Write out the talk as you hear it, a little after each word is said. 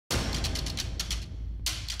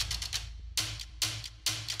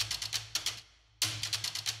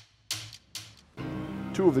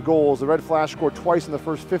2 of the goals. The Red Flash scored twice in the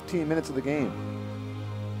first 15 minutes of the game.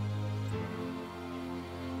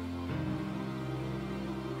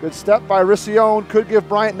 Good step by Riccione, could give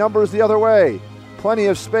Bryant numbers the other way. Plenty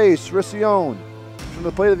of space, Riccione. From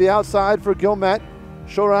the play to the outside for Guillemette.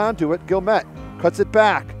 Show on to it, Guillemette cuts it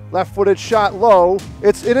back. Left-footed shot low.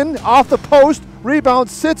 It's in and off the post. Rebound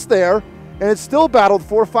sits there, and it's still battled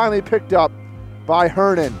for, finally picked up by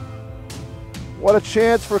Hernan. What a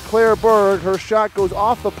chance for Claire Berg. Her shot goes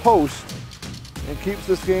off the post and keeps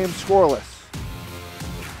this game scoreless.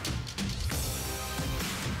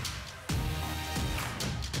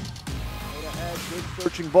 Right ahead, good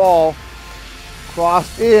searching ball.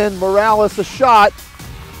 Crossed in, Morales a shot,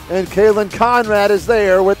 and Kaylin Conrad is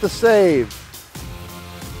there with the save.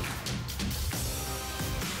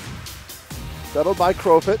 Settled by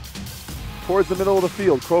Crofit towards the middle of the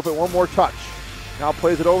field. Crofit one more touch. Now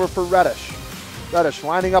plays it over for Reddish. Reddish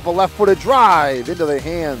lining up a left-footed drive into the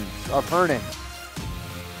hands of Hernan.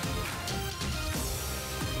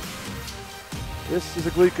 This is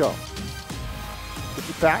Aglico. Gets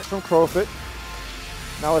it back from Crofit.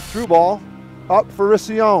 Now a through ball up for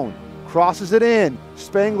Riccione. Crosses it in.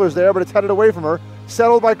 Spangler's there, but it's headed away from her.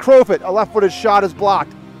 Settled by Crofit. A left-footed shot is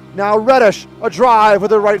blocked. Now Reddish, a drive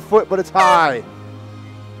with her right foot, but it's high.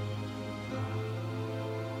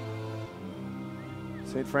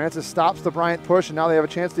 St. Francis stops the Bryant push, and now they have a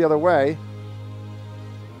chance the other way.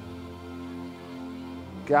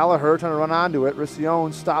 Gallagher trying to run onto it.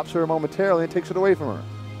 Riccione stops her momentarily and takes it away from her.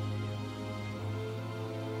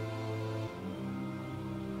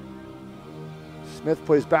 Smith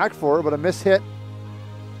plays back for her, but a mishit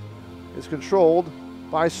is controlled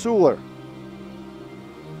by Suhler.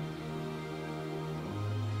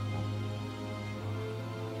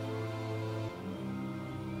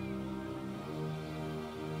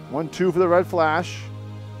 One-two for the Red Flash.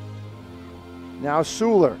 Now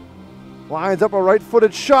Suhler lines up a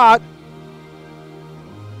right-footed shot,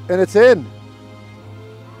 and it's in.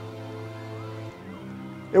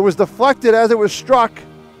 It was deflected as it was struck,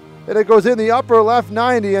 and it goes in the upper left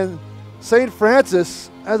 90, and St.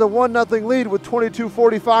 Francis has a 1-0 lead with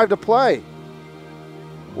 22:45 to play.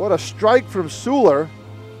 What a strike from Suhler.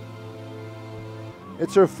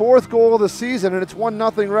 It's her 4th goal of the season, and it's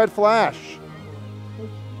 1-0 Red Flash.